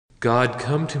God,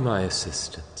 come to my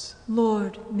assistance.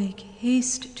 Lord, make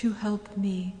haste to help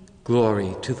me.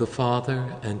 Glory to the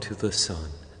Father, and to the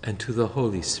Son, and to the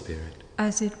Holy Spirit.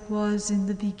 As it was in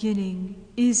the beginning,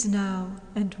 is now,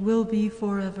 and will be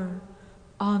forever.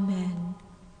 Amen.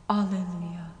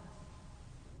 Alleluia.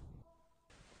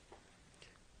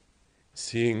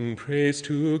 Sing praise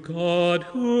to God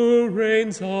who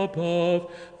reigns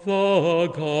above, the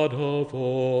God of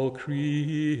all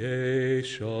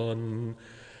creation.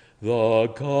 The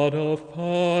God of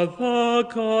power, the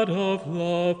God of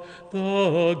love,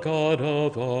 the God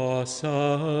of our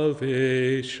salvation.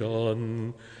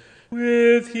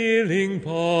 With healing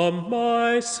balm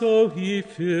my soul he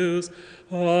fills,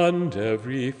 and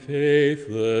every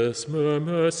faithless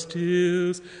murmur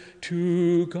stills.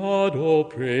 To God all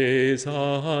praise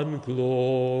and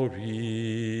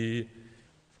glory.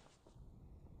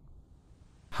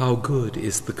 How good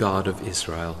is the God of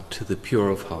Israel to the pure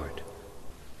of heart.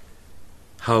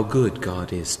 How good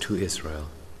God is to Israel,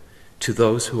 to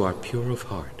those who are pure of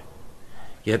heart.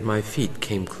 Yet my feet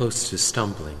came close to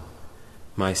stumbling.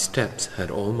 My steps had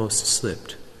almost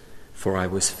slipped, for I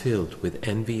was filled with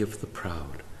envy of the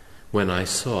proud when I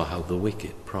saw how the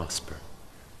wicked prosper.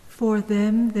 For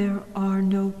them there are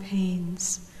no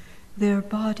pains. Their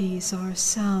bodies are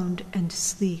sound and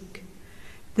sleek.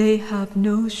 They have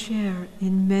no share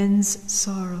in men's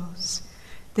sorrows.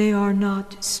 They are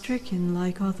not stricken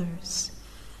like others.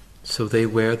 So they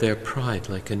wear their pride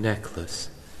like a necklace.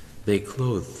 They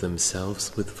clothe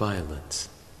themselves with violence.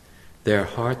 Their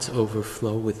hearts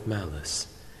overflow with malice.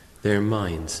 Their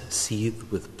minds seethe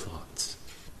with plots.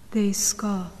 They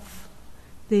scoff.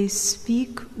 They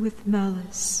speak with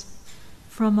malice.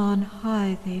 From on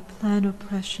high they plan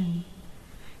oppression.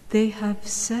 They have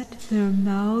set their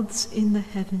mouths in the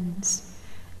heavens,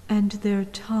 and their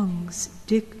tongues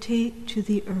dictate to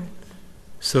the earth.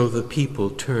 So the people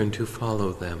turn to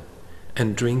follow them,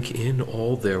 and drink in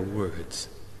all their words.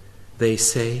 They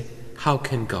say, how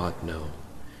can God know?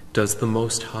 Does the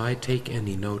Most High take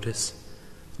any notice?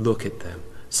 Look at them,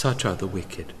 such are the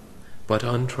wicked, but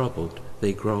untroubled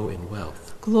they grow in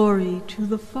wealth. Glory to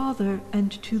the Father,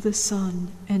 and to the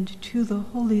Son, and to the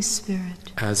Holy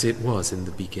Spirit. As it was in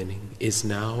the beginning, is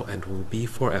now, and will be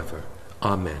forever.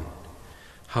 Amen.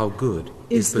 How good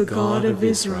is the God of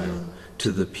Israel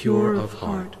to the pure of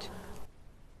heart.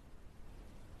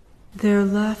 Their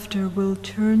laughter will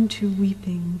turn to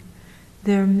weeping,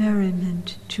 their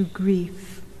merriment to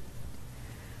grief.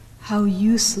 How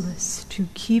useless to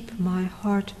keep my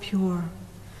heart pure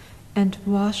and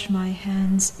wash my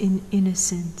hands in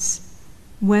innocence,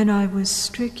 when I was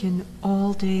stricken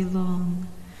all day long,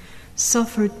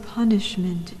 suffered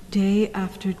punishment day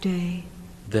after day.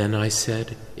 Then I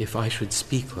said, if I should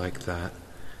speak like that,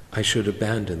 I should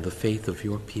abandon the faith of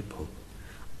your people.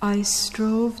 I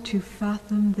strove to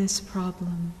fathom this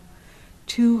problem,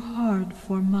 too hard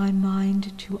for my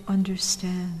mind to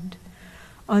understand,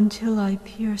 until I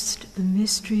pierced the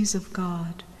mysteries of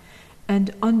God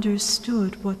and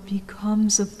understood what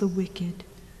becomes of the wicked.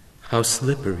 How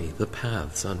slippery the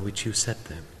paths on which you set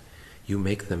them. You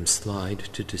make them slide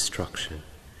to destruction.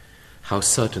 How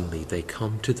suddenly they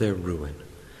come to their ruin,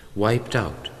 wiped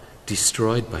out,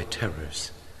 destroyed by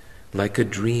terrors. Like a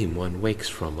dream one wakes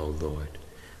from, O Lord.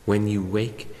 When you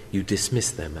wake, you dismiss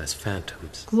them as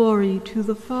phantoms. Glory to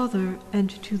the Father, and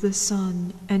to the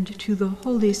Son, and to the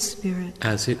Holy Spirit.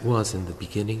 As it was in the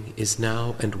beginning, is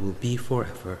now, and will be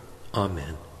forever.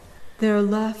 Amen. Their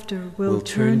laughter will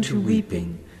turn to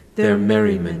weeping, their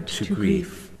merriment to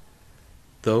grief.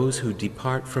 Those who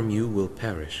depart from you will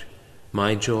perish.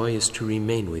 My joy is to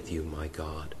remain with you, my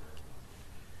God.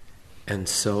 And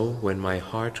so, when my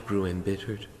heart grew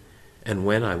embittered, and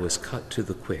when I was cut to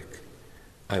the quick,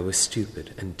 I was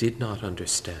stupid and did not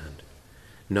understand,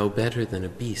 no better than a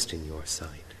beast in your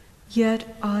sight.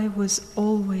 Yet I was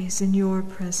always in your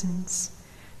presence.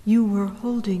 You were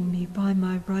holding me by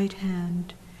my right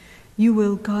hand. You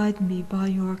will guide me by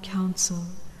your counsel,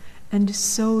 and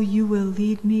so you will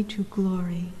lead me to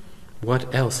glory.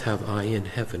 What else have I in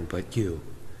heaven but you?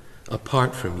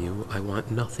 Apart from you, I want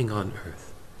nothing on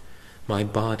earth. My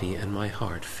body and my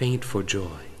heart faint for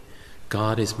joy.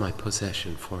 God is my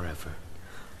possession forever.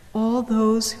 All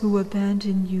those who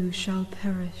abandon you shall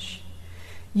perish.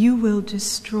 You will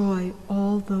destroy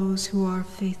all those who are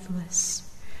faithless.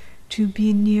 To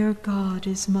be near God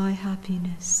is my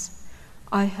happiness.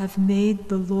 I have made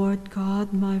the Lord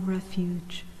God my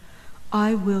refuge.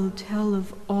 I will tell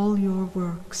of all your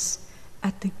works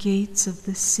at the gates of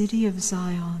the city of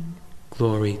Zion.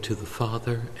 Glory to the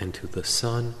Father, and to the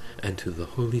Son, and to the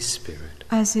Holy Spirit.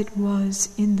 As it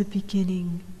was in the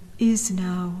beginning, is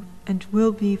now, and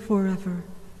will be forever.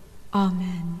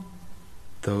 Amen.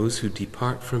 Those who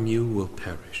depart from you will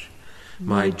perish.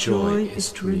 My joy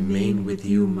is to remain with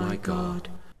you, my God.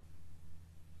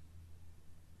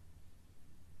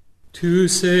 To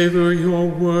savor your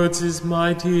words is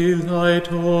my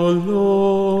delight, O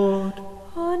Lord.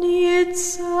 Honey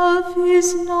itself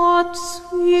is not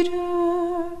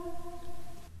sweeter.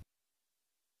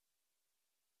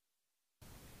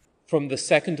 From the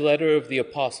second letter of the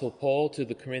Apostle Paul to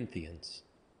the Corinthians.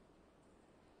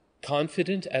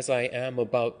 Confident as I am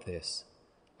about this,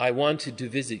 I wanted to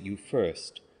visit you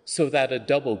first, so that a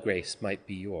double grace might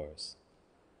be yours.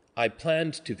 I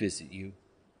planned to visit you,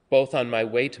 both on my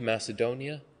way to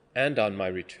Macedonia and on my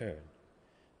return,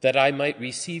 that I might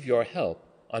receive your help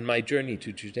on my journey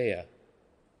to Judea.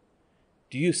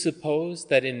 Do you suppose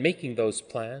that in making those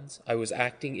plans I was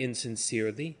acting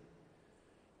insincerely?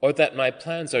 Or that my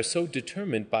plans are so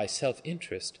determined by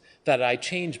self-interest that I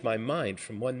change my mind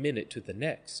from one minute to the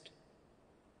next?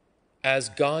 As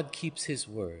God keeps his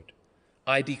word,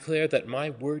 I declare that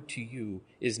my word to you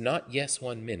is not yes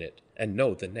 1 minute and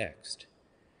no the next.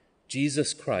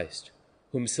 Jesus Christ,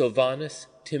 whom Silvanus,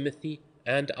 Timothy,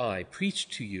 and I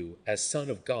preached to you as Son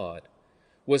of God,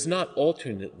 was not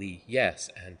alternately yes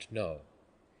and no.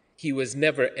 He was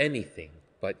never anything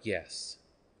but yes.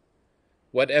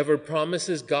 Whatever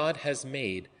promises God has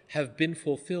made have been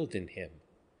fulfilled in him.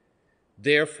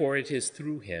 Therefore it is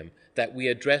through him that we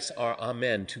address our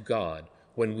Amen to God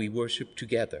when we worship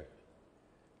together.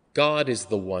 God is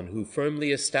the one who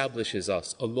firmly establishes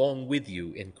us along with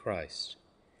you in Christ.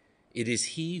 It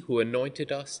is he who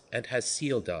anointed us and has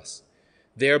sealed us,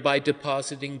 thereby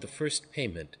depositing the first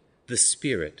payment, the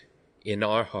Spirit, in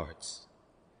our hearts.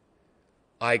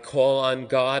 I call on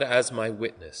God as my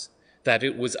witness that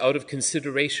it was out of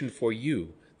consideration for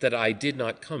you that I did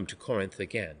not come to Corinth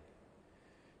again.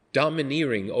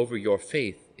 Domineering over your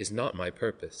faith is not my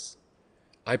purpose.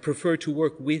 I prefer to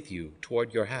work with you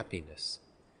toward your happiness.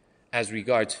 As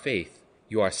regards faith,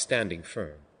 you are standing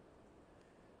firm.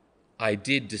 I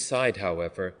did decide,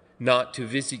 however, not to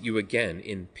visit you again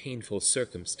in painful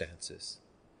circumstances.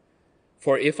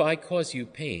 For if I cause you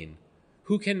pain,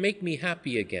 who can make me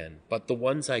happy again but the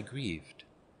ones I grieved?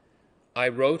 I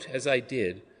wrote as I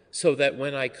did, so that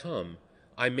when I come,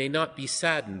 I may not be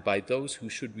saddened by those who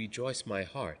should rejoice my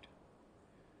heart.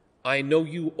 I know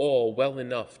you all well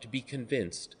enough to be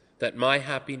convinced that my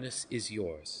happiness is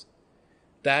yours.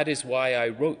 That is why I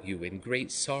wrote you in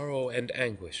great sorrow and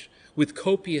anguish, with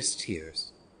copious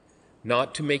tears,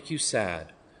 not to make you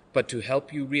sad, but to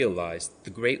help you realize the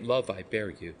great love I bear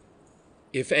you.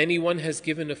 If anyone has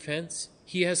given offense,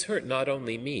 he has hurt not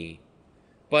only me,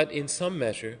 but in some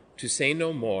measure, to say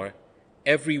no more,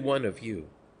 every one of you.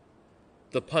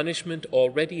 The punishment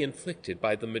already inflicted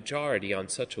by the majority on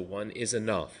such a one is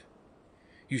enough.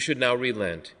 You should now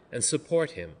relent and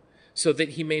support him, so that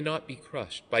he may not be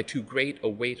crushed by too great a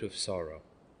weight of sorrow.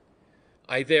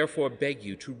 I therefore beg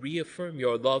you to reaffirm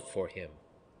your love for him.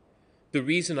 The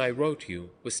reason I wrote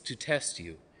you was to test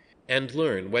you and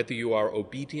learn whether you are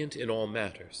obedient in all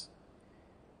matters.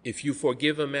 If you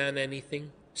forgive a man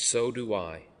anything, so do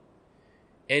I.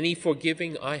 Any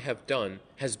forgiving I have done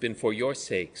has been for your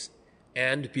sakes,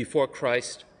 and before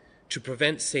Christ, to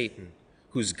prevent Satan,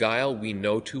 whose guile we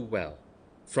know too well,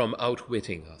 from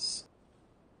outwitting us.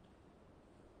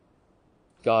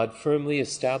 God firmly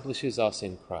establishes us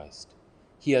in Christ.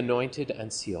 He anointed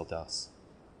and sealed us.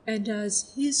 And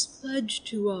as his pledge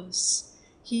to us,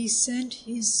 he sent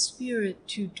his Spirit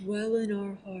to dwell in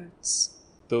our hearts.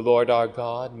 The Lord our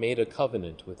God made a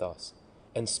covenant with us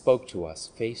and spoke to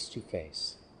us face to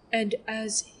face. And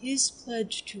as his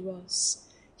pledge to us,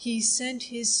 he sent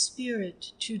his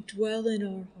Spirit to dwell in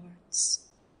our hearts.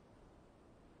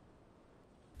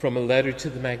 From a letter to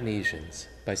the Magnesians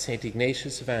by St.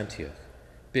 Ignatius of Antioch,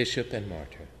 Bishop and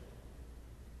Martyr.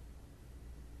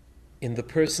 In the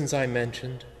persons I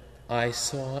mentioned, I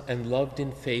saw and loved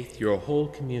in faith your whole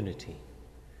community,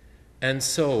 and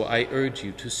so I urge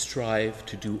you to strive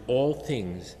to do all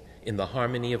things in the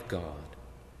harmony of God.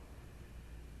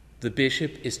 The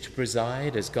bishop is to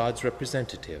preside as God's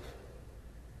representative.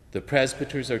 The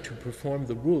presbyters are to perform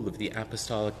the rule of the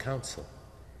apostolic council,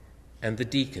 and the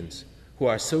deacons, who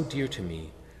are so dear to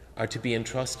me, are to be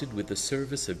entrusted with the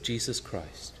service of Jesus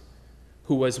Christ,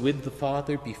 who was with the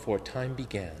Father before time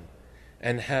began,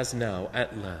 and has now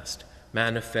at last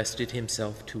manifested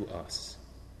himself to us.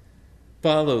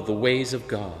 Follow the ways of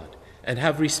God, and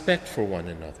have respect for one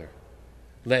another.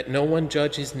 Let no one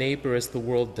judge his neighbor as the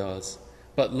world does,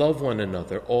 but love one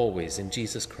another always in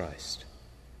Jesus Christ.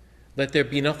 Let there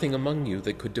be nothing among you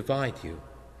that could divide you,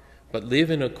 but live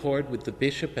in accord with the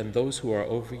bishop and those who are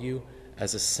over you,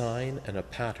 as a sign and a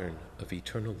pattern of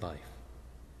eternal life.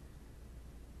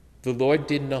 The Lord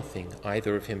did nothing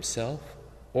either of himself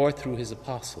or through his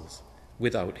apostles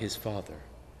without his Father,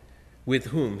 with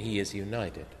whom he is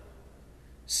united.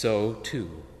 So,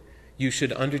 too, you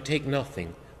should undertake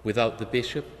nothing without the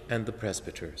bishop and the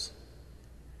presbyters.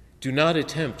 Do not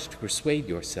attempt to persuade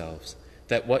yourselves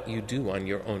that what you do on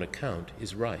your own account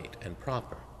is right and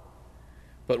proper.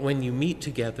 But when you meet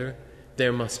together,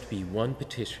 there must be one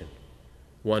petition,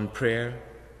 one prayer,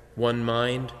 one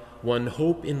mind, one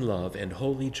hope in love and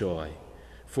holy joy,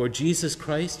 for Jesus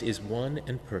Christ is one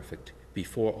and perfect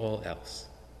before all else.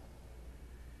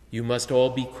 You must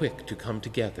all be quick to come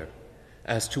together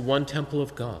as to one temple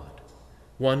of God,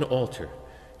 one altar,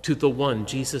 to the one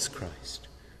Jesus Christ,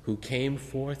 who came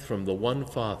forth from the one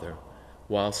Father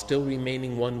while still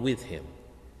remaining one with him,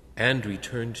 and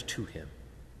returned to him.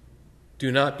 Do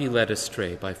not be led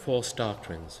astray by false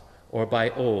doctrines or by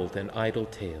old and idle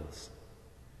tales.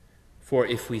 For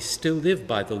if we still live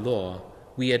by the law,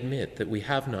 we admit that we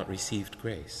have not received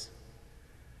grace.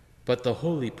 But the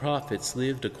holy prophets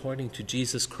lived according to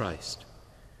Jesus Christ,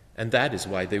 and that is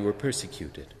why they were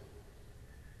persecuted.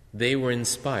 They were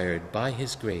inspired by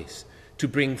his grace to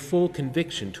bring full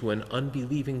conviction to an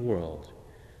unbelieving world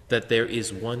that there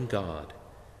is one God,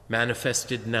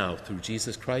 manifested now through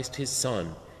Jesus Christ his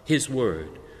Son, his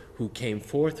Word, who came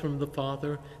forth from the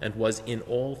Father and was in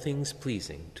all things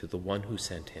pleasing to the one who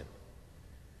sent him.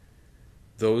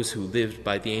 Those who lived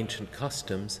by the ancient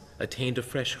customs attained a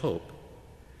fresh hope.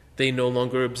 They no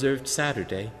longer observed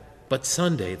Saturday, but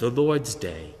Sunday, the Lord's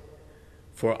Day.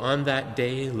 For on that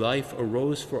day life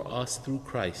arose for us through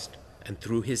Christ and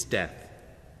through his death.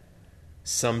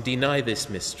 Some deny this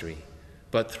mystery,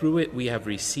 but through it we have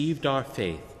received our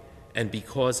faith, and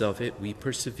because of it we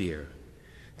persevere,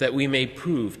 that we may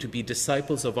prove to be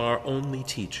disciples of our only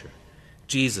teacher,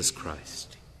 Jesus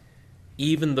Christ.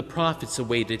 Even the prophets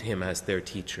awaited him as their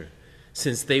teacher,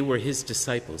 since they were his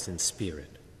disciples in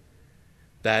spirit.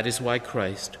 That is why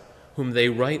Christ, whom they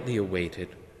rightly awaited,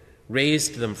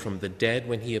 raised them from the dead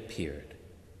when he appeared.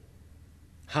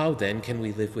 How then can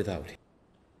we live without him?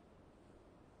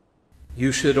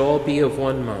 You should all be of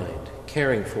one mind,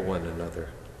 caring for one another,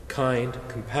 kind,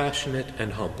 compassionate,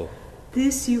 and humble.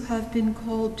 This you have been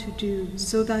called to do,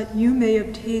 so that you may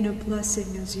obtain a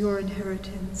blessing as your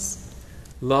inheritance.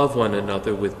 Love one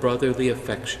another with brotherly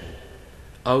affection.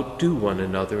 Outdo one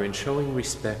another in showing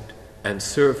respect, and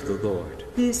serve the Lord.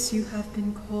 This you have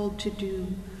been called to do,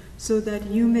 so that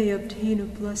you may obtain a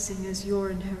blessing as your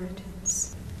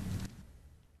inheritance.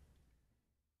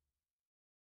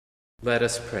 Let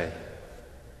us pray.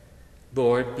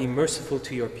 Lord, be merciful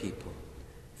to your people.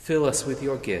 Fill us with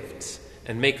your gifts,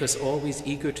 and make us always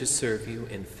eager to serve you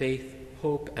in faith,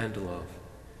 hope, and love.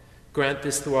 Grant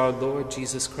this through our Lord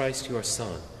Jesus Christ, your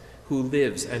Son, who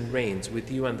lives and reigns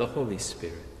with you and the Holy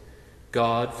Spirit,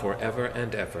 God, forever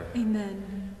and ever.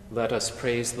 Amen. Let us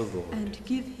praise the Lord. And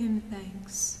give him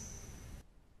thanks.